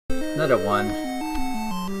Another one.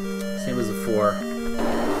 Same as before.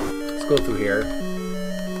 Let's go through here.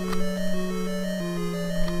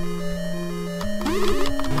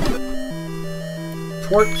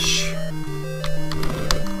 Torch.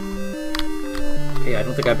 Okay, I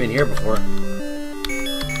don't think I've been here before.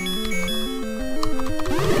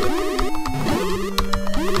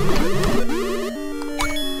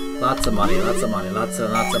 Lots of money, lots of money, lots of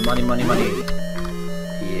money, money, money.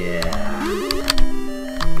 Yeah.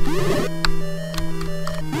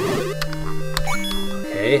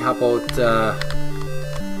 Okay, how about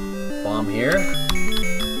bomb here?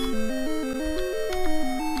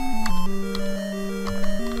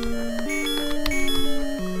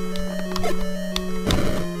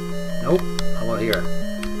 Nope. How about here?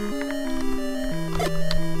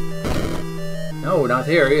 No, not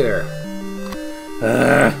here either.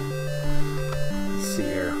 Let's see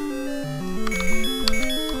here.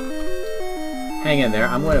 Hang in there.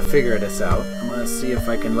 I'm going to figure this out. I'm going to see if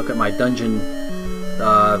I can look at my dungeon.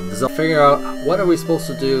 Figure out what are we supposed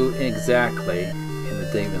to do exactly in the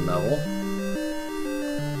Digdogger level.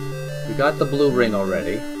 We got the blue ring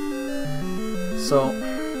already. So,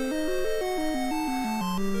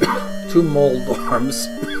 2 mold arms.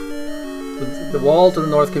 The wall to the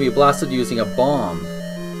north can be blasted using a bomb.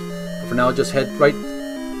 For now, just head right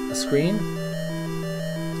the screen.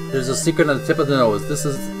 There's a secret on the tip of the nose. This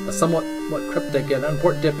is a somewhat cryptic and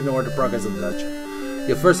important tip in order to progress in the dungeon.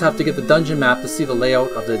 You'll first have to get the dungeon map to see the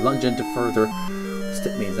layout of the dungeon to further what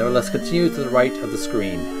it means. Nevertheless, continue to the right of the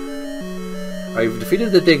screen. Alright, you've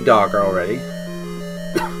defeated the Digdogger already.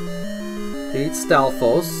 Defeat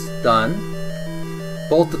T.L.O.Z. Done.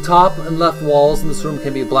 Both the top and left walls in this room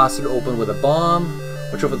can be blasted open with a bomb.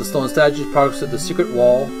 Watch over the stone statues, progress to the secret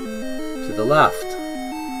wall to the left.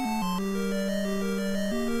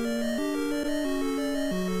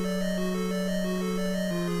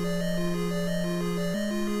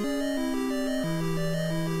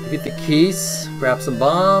 Defeat the keys, grab some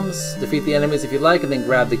bombs, defeat the enemies if you like, and then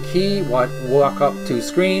grab the key, walk up 2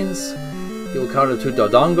 screens. You will encounter 2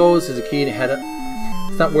 dodongos. There's a key to head up.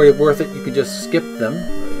 It's not really worth it, you can just skip them.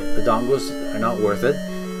 The dongos are not worth it.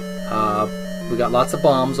 We got lots of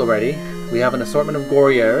bombs already. We have an assortment of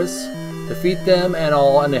Gorriers. Defeat them and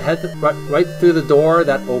all, and head right through the door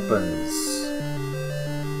that opens.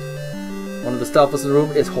 One of the T.L.O.Z. in the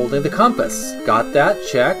room is holding the compass. Got that?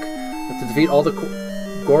 Check. You have to defeat all the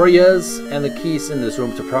Gorriers and the keys in this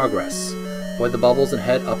room to progress. Avoid the bubbles and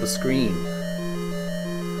head up a screen.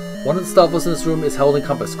 One of the T.L.O.Z. in this room is holding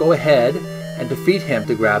compass. Go ahead and defeat him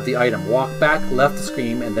to grab the item. Walk back, left the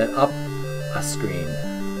screen, and then up a screen.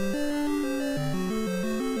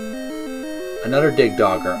 Another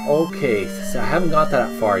Digdogger. Okay, so I haven't got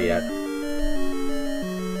that far yet.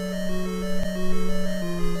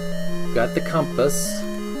 Got the compass.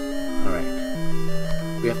 Alright.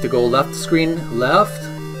 We have to go left screen, left,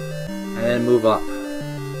 and then move up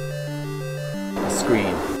the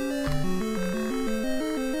screen.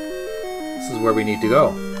 This is where we need to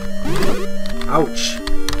go. Ouch!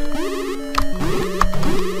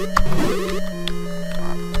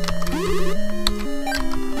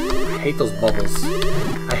 I hate those bubbles.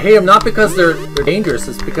 I hate them not because they're dangerous,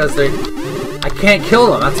 it's because I can't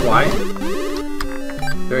kill them, that's why.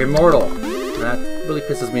 They're immortal. And that really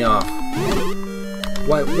pisses me off.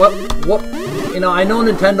 What? You know, I know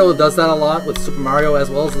Nintendo does that a lot with Super Mario as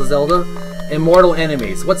well as the Zelda. Immortal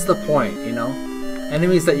enemies. What's the point, you know?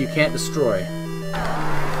 Enemies that you can't destroy.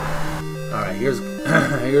 Alright, here's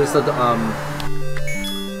here's the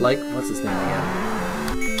like, what's his name again?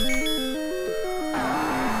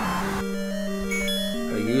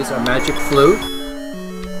 Gonna use our magic flute.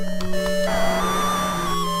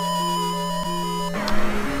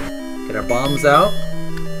 Get our bombs out.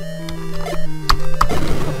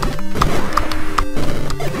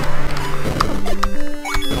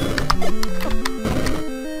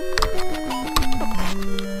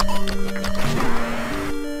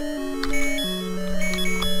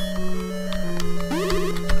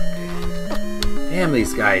 Damn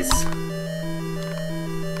these guys.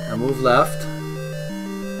 Now move left.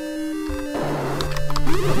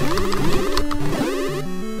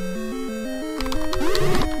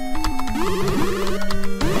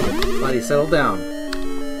 Buddy, settle down.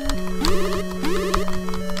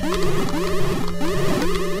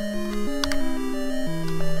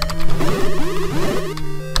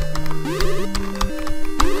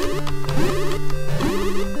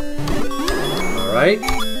 Alright.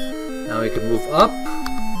 Now we can move up.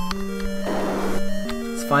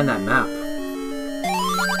 Let's find that map.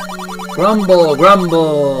 Grumble,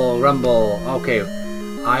 grumble, grumble. Okay,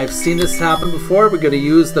 I've seen this happen before. We're going to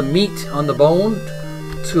use the meat on the bone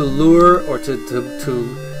to lure or to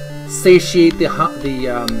satiate the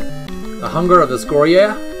hunger of the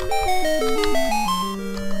Scoria.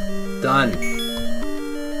 Done.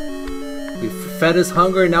 We fed his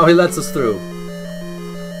hunger, now he lets us through.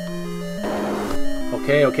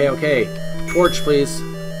 Okay, okay, okay. Torch, please.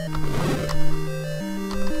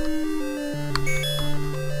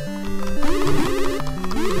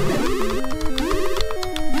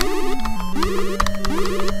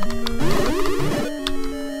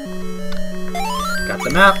 Got the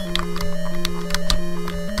map.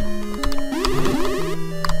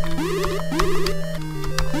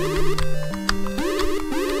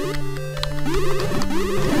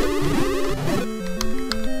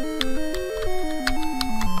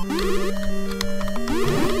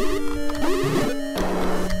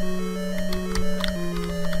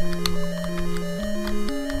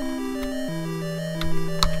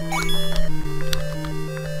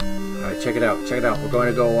 Check it out, check it out. We're going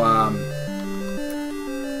to go,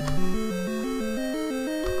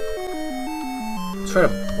 let's try to,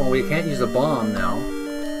 well, we can't use a bomb now.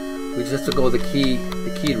 We just have to go to the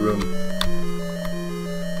key room.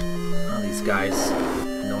 Oh, these guys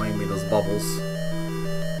annoying me, those bubbles.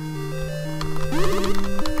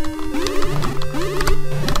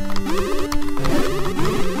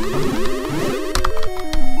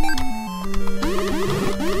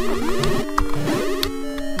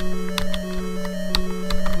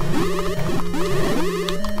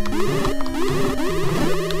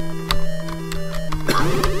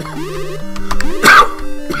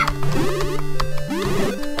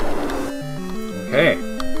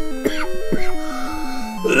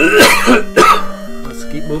 Let's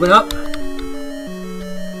keep moving up.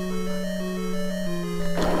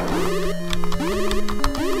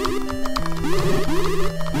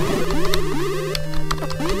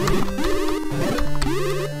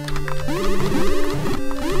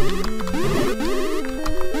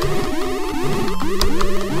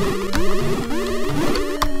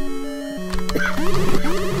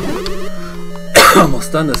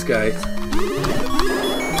 Almost done this, guy.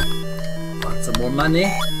 Lots of more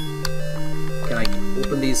money. Can I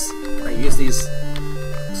open these? Can I use these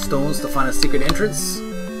stones to find a secret entrance?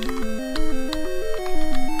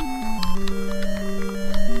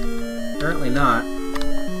 Apparently not.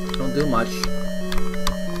 Don't do much.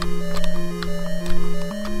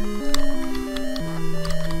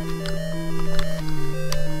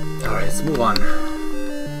 Alright, let's move on.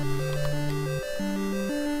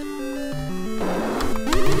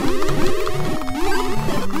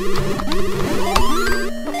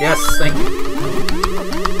 Yes, thank you.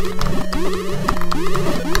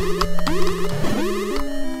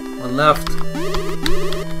 One left.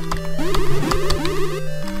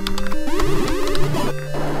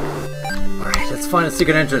 Alright, let's find a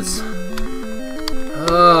secret entrance.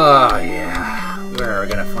 Oh, yeah. Where are we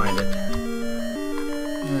gonna find it?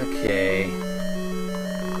 Okay.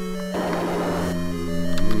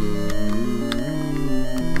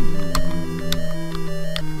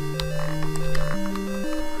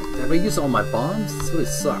 Did I use all my bombs? This really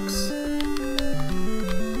sucks.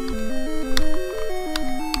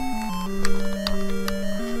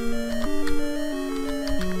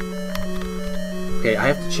 Okay, I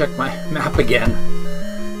have to check my map again.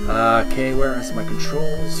 Okay, where is my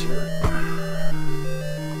controls here?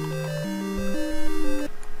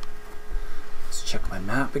 Let's check my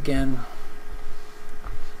map again.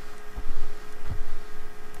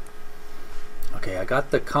 Okay, I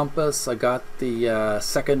got the compass, I got the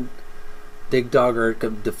second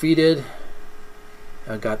Digdogger defeated.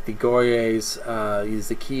 I got the Goryes, use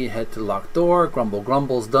the key, head to the locked door. Grumble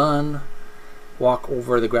Grumble's done. Walk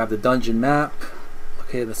over to grab the dungeon map.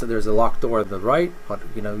 Okay, so there's a locked door at the right, but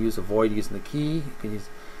you know, use avoid using the key. You can use,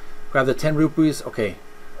 grab the 10 rupees. Okay,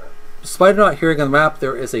 despite not hearing on the map,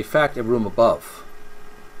 there is a fact a room above.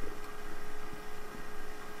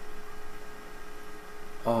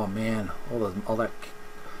 Oh man, all that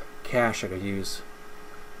cash I could use.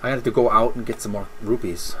 I have to go out and get some more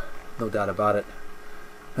rupees. No doubt about it.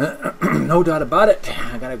 No doubt about it.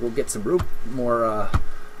 I gotta go get some more.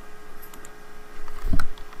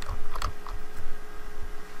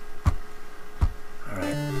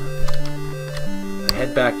 Alright.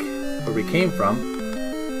 Head back where we came from.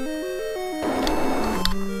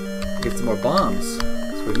 Get some more bombs.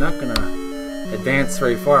 Because we're not gonna advance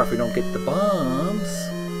very far if we don't get the bombs.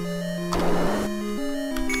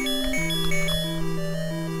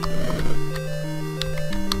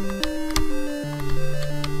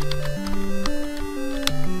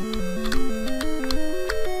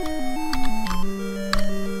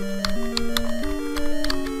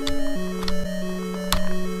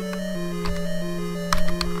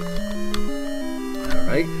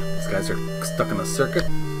 Alright, these guys are stuck in a circuit.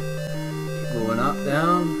 Keep moving up,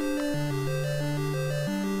 down.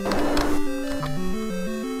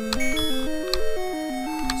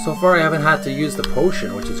 So far I haven't had to use the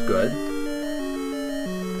potion, which is good.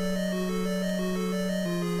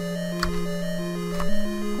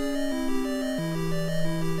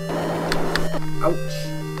 Ouch.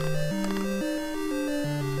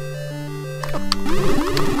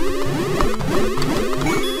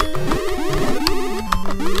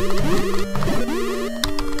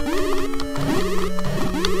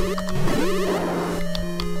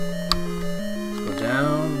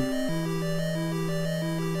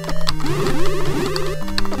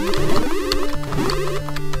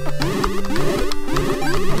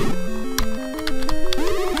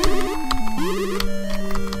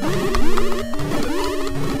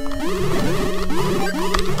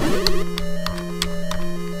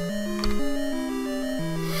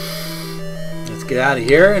 Get out of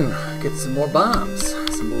here and get some more bombs.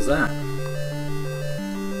 Simple as that.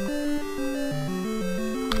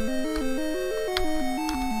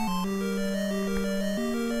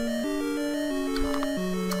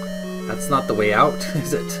 That's not the way out,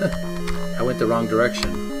 is it? I went the wrong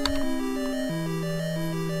direction.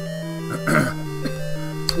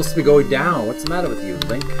 It's supposed to be going down. What's the matter with you,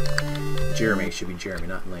 Link? Jeremy. It should be Jeremy,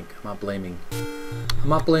 not Link. I'm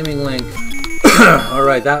not blaming Link.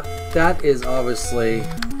 Alright, that is obviously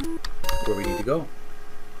where we need to go.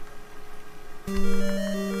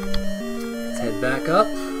 Let's head back up.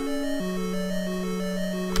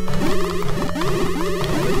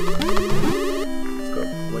 Let's go.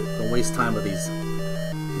 Don't waste time with these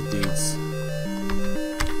dudes.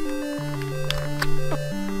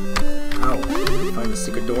 Ow. Find the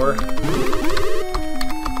secret door.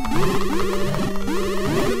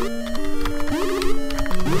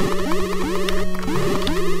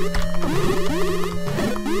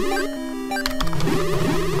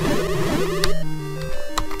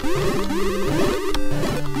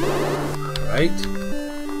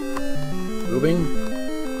 Moving.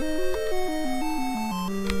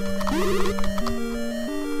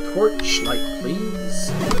 Torchlight,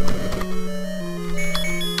 please.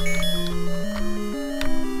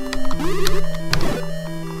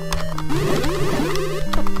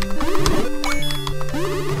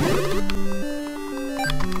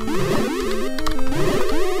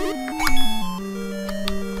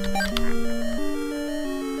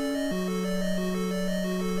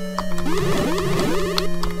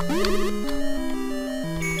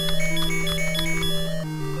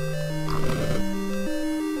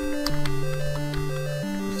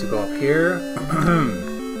 Go up here.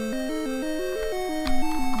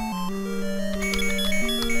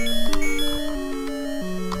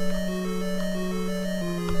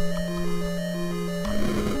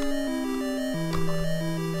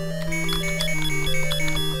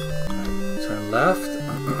 Turn left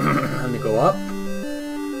and go up.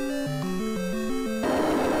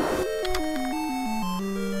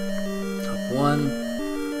 Up one.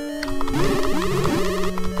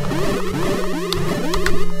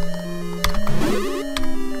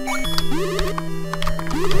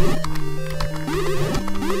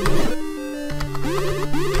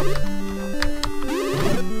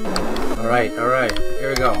 Alright, here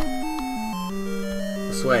we go.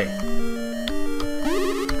 This way.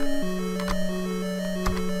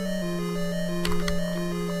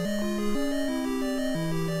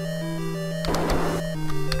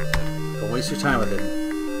 Don't waste your time with it.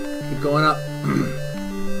 Keep going up.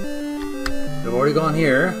 We've already gone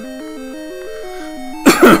here.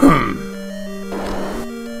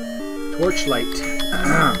 Torchlight.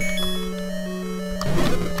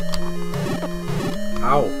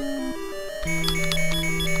 Ow.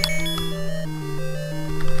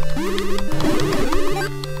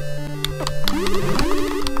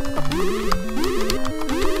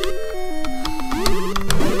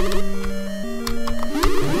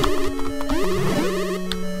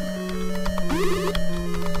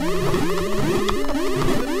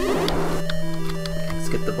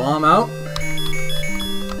 Bomb out.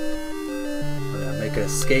 We're gonna make an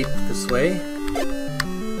escape this way.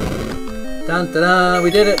 Dun da da! We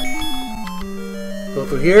did it. Go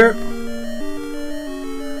through here.